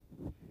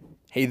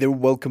Hey there,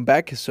 welcome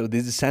back. So,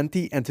 this is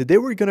Santi, and today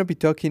we're going to be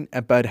talking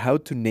about how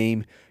to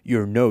name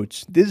your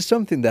notes. This is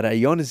something that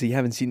I honestly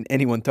haven't seen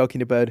anyone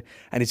talking about,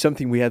 and it's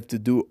something we have to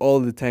do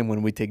all the time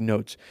when we take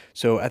notes.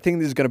 So, I think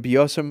this is going to be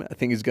awesome. I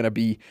think it's going to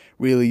be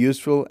really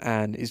useful,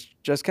 and it's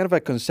just kind of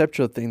a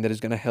conceptual thing that is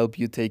going to help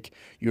you take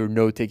your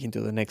note taking to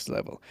the next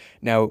level.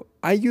 Now,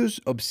 I use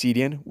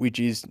Obsidian,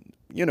 which is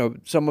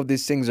some of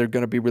these things are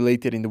going to be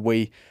related in the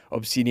way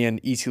Obsidian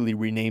easily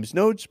renames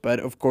nodes, but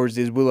of course,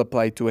 this will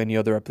apply to any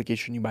other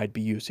application you might be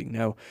using.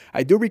 Now,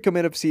 I do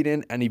recommend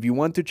Obsidian, and if you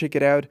want to check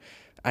it out,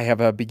 I have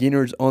a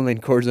beginner's online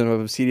course on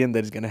Obsidian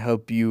that is going to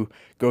help you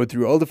go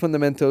through all the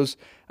fundamentals.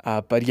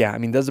 But yeah, I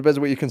mean, that's the best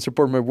way you can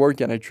support my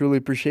work, and I truly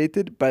appreciate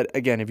it. But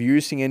again, if you're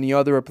using any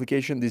other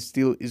application, this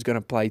still is going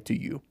to apply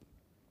to you.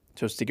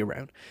 So stick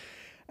around.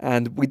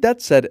 And with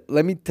that said,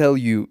 let me tell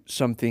you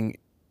something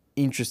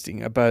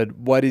interesting about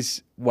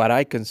what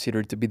I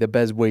consider to be the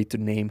best way to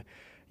name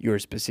your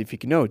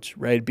specific notes,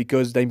 right?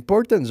 Because the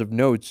importance of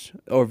notes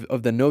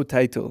of the note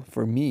title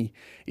for me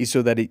is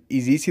so that it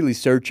is easily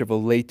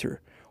searchable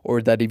later,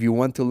 or that if you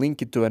want to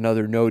link it to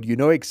another node, you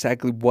know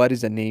exactly what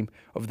is the name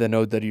of the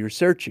node that you're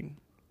searching.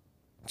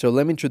 So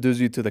let me introduce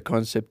you to the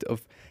concept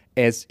of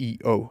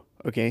SEO,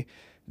 okay?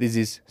 This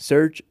is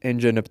search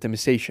engine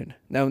optimization.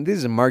 Now, this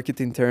is a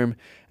marketing term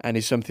and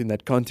it's something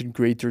that content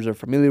creators are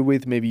familiar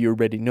with. Maybe you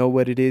already know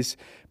what it is,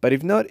 but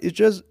if not, it's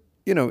just,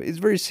 it's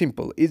very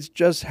simple. It's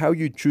just how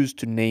you choose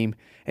to name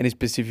any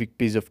specific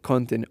piece of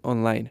content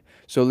online.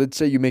 So let's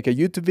say you make a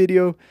YouTube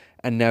video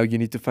and now you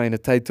need to find a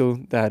title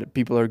that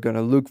people are going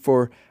to look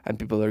for and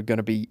people are going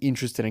to be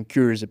interested and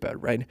curious about,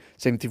 right?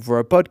 Same thing for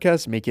a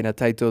podcast, making a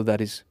title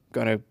that is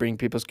going to bring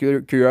people's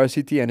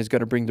curiosity and is going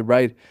to bring the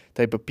right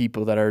type of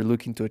people that are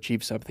looking to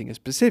achieve something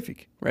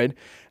specific, right?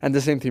 And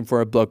the same thing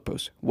for a blog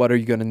post. What are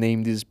you going to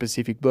name this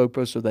specific blog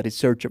post so that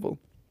it's searchable?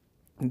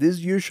 This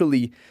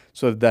usually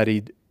so that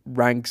it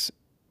ranks,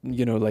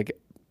 like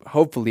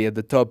hopefully at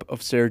the top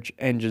of search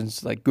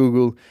engines like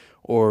Google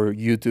or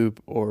YouTube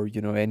or,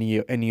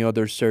 any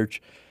other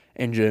search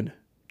engine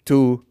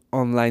tool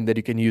online that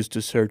you can use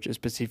to search a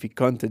specific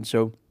content.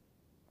 So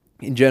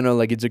in general,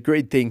 like it's a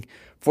great thing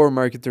for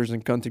marketers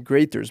and content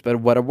creators.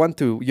 But what I want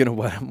to,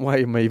 why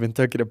am I even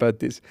talking about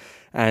this?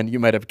 And you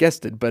might have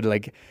guessed it, but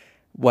like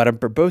what I'm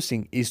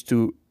proposing is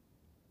to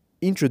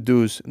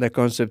introduce the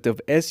concept of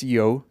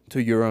SEO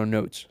to your own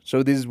notes.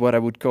 So this is what I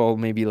would call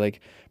maybe like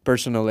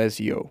personal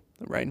SEO,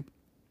 right?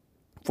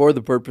 For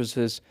the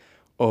purposes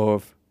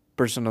of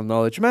personal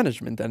knowledge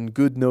management and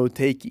good note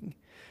taking.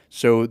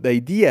 So the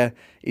idea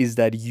is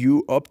that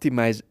you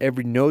optimize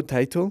every note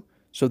title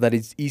so that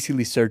it's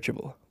easily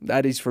searchable.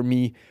 That is for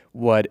me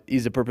what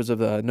is the purpose of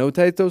the note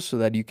title, so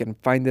that you can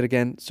find it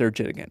again, search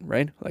it again,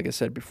 right? Like I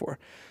said before.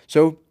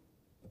 So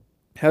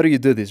how do you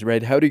do this,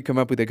 right? How do you come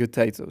up with a good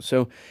title?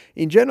 So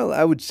in general,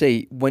 I would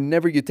say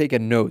whenever you take a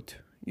note,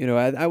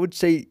 I would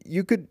say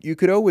you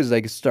could always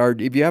like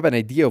start, if you have an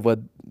idea of what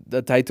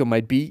the title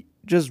might be,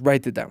 just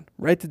write it down.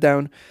 Write it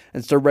down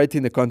and start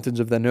writing the contents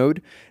of the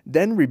note.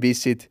 Then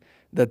revisit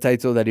the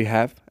title that you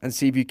have and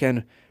see if you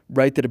can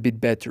write it a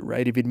bit better,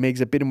 right? If it makes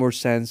a bit more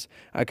sense,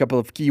 a couple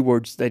of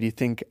keywords that you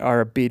think are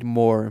a bit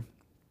more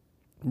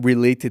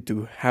related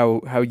to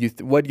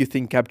what you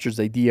think captures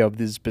the idea of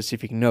this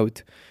specific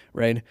note,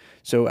 right?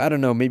 So I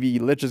don't know, maybe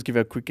let's just give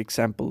a quick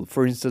example.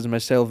 For instance,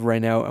 myself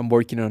right now, I'm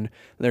working on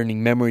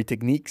learning memory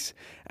techniques,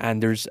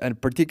 and there's a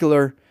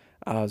particular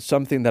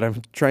something that I'm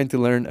trying to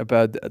learn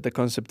about the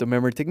concept of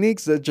memory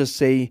techniques. Let's just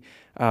say,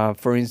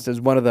 for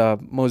instance, one of the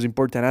most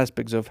important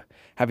aspects of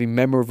having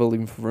memorable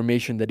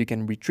information that you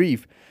can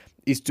retrieve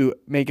is to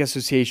make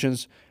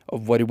associations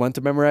of what you want to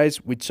memorize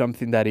with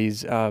something that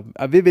is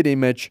a vivid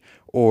image,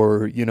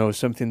 or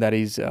something that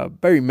is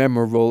very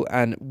memorable.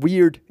 And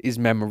weird is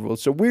memorable,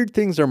 so weird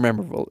things are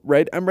memorable,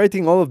 right? I'm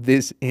writing all of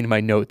this in my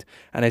note,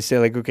 and I say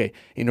like, okay,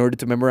 in order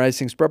to memorize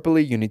things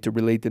properly, you need to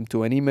relate them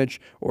to an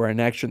image or an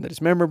action that is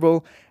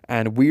memorable,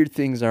 and weird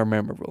things are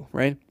memorable,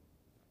 right?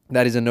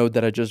 That is a note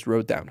that I just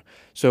wrote down.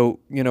 So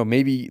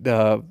maybe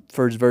the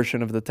first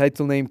version of the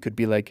title name could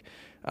be like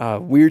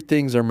weird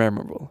things are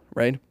memorable,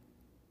 right?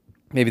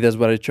 Maybe that's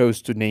what I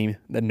chose to name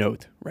the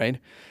note, right?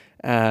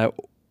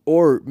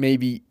 Or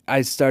maybe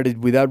I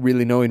started without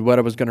really knowing what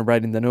I was going to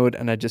write in the note,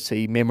 and I just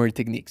say memory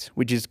techniques,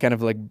 which is kind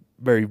of like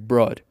very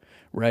broad,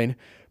 right?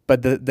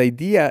 But the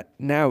idea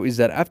now is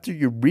that after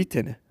you've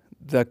written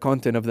the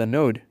content of the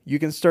note, you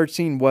can start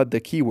seeing what the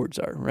keywords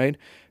are, right?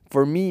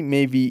 For me,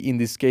 maybe in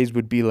this case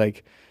would be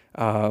like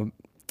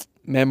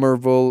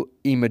memorable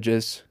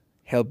images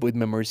help with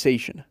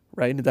memorization,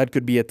 right? That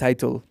could be a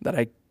title that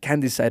I can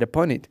decide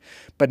upon it.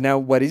 But now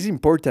what is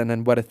important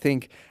and what I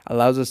think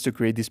allows us to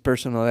create this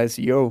personal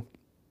SEO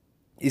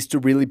is to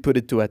really put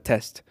it to a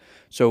test.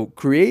 So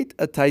create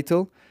a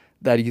title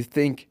that you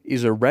think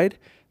is alright,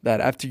 that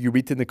after you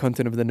read in the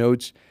content of the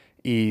notes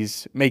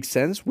makes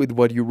sense with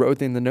what you wrote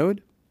in the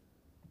note,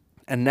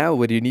 And now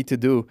what you need to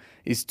do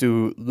is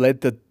to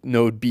let that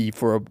node be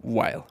for a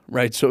while,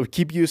 right? So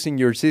keep using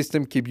your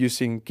system, keep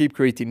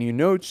creating new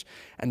nodes.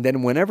 And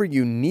then whenever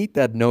you need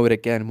that node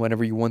again,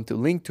 whenever you want to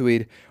link to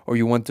it or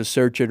you want to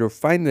search it or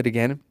find it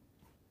again,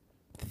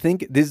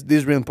 think this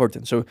is really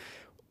important. So,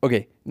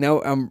 okay,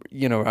 now I'm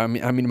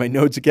in my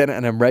notes again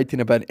and I'm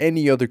writing about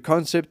any other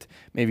concept.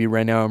 Maybe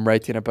right now I'm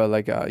writing about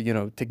like,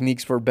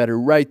 techniques for better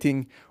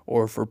writing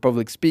or for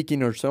public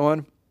speaking or so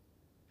on.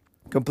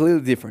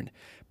 Completely different.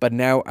 But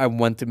now I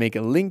want to make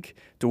a link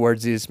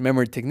towards this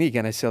memory technique.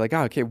 And I say like,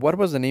 okay, what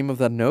was the name of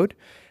that node?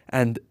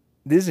 And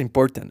this is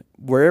important.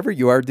 Wherever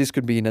you are, this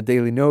could be in a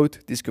daily note.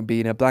 This could be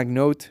in a blank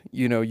note.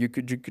 You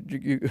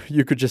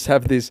could just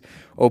have this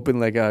open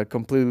like a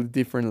completely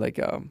different like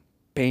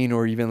pane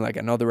or even like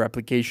another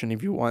application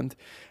if you want.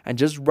 And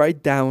just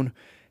write down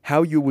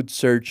how you would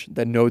search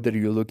the node that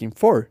you're looking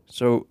for.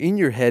 So in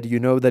your head, you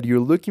know that you're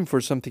looking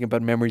for something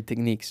about memory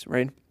techniques,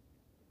 right?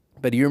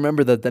 But you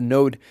remember that the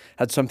node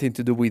had something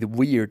to do with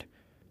weird,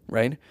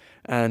 right?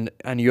 And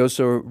you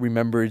also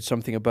remembered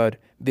something about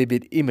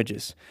vivid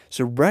images.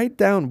 So write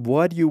down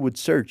what you would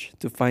search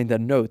to find that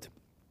node.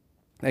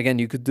 Again,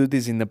 you could do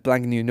this in a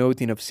blank new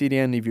note in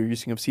Obsidian. If you're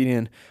using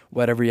Obsidian,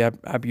 whatever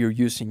app you're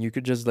using, you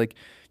could just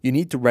you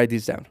need to write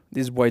this down.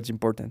 This is why it's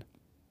important.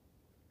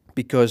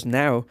 Because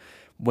now,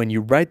 when you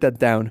write that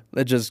down,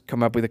 let's just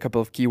come up with a couple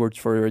of keywords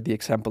for the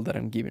example that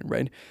I'm giving,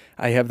 right?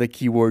 I have the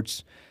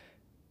keywords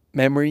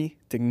memory,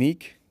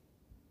 technique,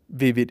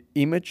 vivid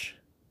image,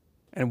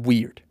 and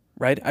weird,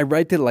 right? I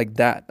write it like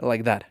that,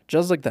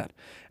 just like that.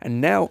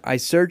 And now I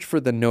search for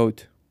the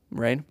node,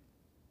 right?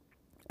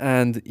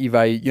 And if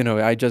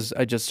I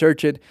just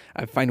search it,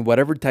 I find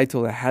whatever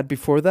title I had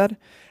before that.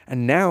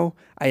 And now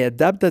I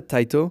adapt that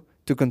title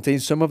to contain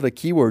some of the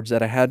keywords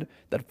that I had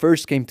that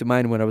first came to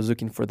mind when I was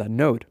looking for that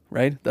node,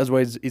 right? That's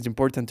why it's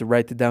important to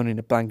write it down in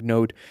a blank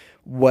note.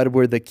 What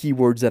were the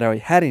keywords that I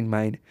had in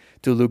mind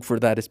to look for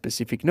that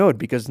specific node?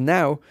 Because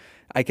now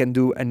I can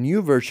do a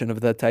new version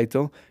of that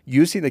title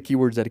using the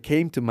keywords that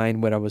came to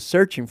mind when I was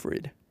searching for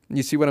it.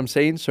 You see what I'm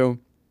saying? So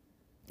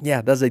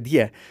yeah, that's the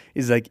idea.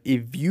 Is like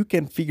if you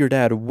can figure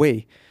out a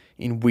way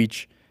in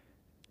which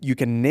you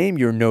can name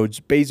your nodes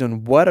based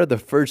on what are the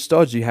first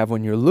thoughts you have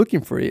when you're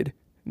looking for it,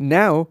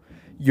 now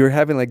you're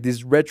having like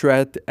this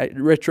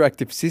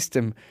retroactive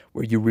system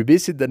where you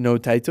revisit the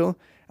node title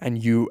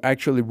and you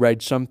actually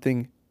write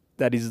something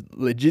that is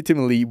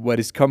legitimately what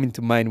is coming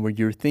to mind when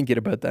you're thinking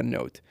about that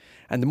node.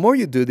 And the more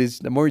you do this,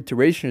 the more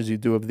iterations you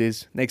do of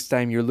this, next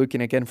time you're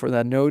looking again for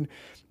that node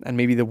and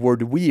maybe the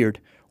word weird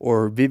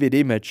or vivid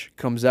image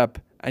comes up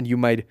and you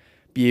might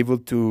be able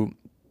to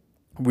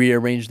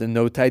rearrange the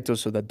node title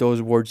so that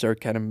those words are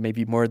kind of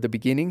maybe more at the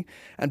beginning.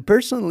 And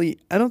personally,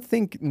 I don't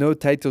think node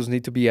titles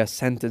need to be a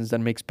sentence that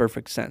makes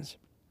perfect sense.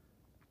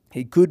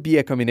 It could be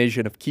a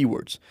combination of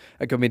keywords,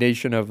 a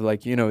combination of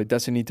it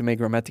doesn't need to make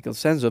grammatical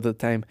sense all the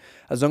time.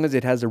 As long as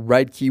it has the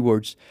right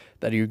keywords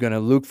that you're going to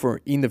look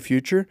for in the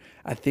future,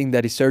 I think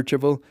that is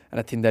searchable and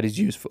I think that is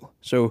useful.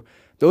 So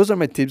those are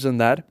my tips on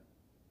that.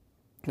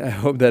 I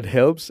hope that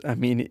helps. I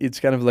mean, it's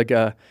kind of like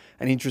an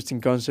interesting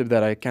concept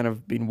that I kind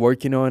of been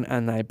working on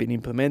and I've been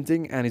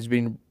implementing, and it's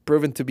been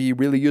proven to be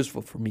really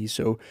useful for me.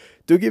 So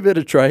do give it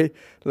a try.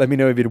 Let me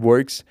know if it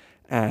works.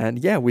 And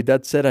yeah, with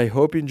that said, I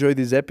hope you enjoyed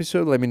this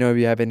episode. Let me know if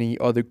you have any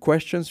other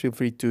questions. Feel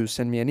free to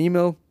send me an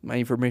email. My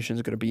information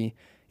is going to be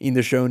in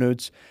the show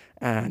notes.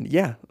 And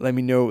yeah, let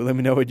me know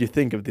what you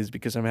think of this,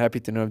 because I'm happy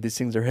to know if these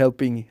things are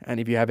helping. And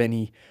if you have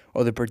any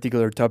other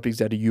particular topics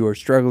that you are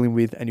struggling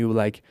with and you would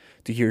like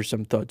to hear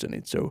some thoughts on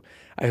it. So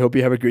I hope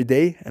you have a great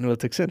day and we'll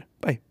talk soon.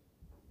 Bye.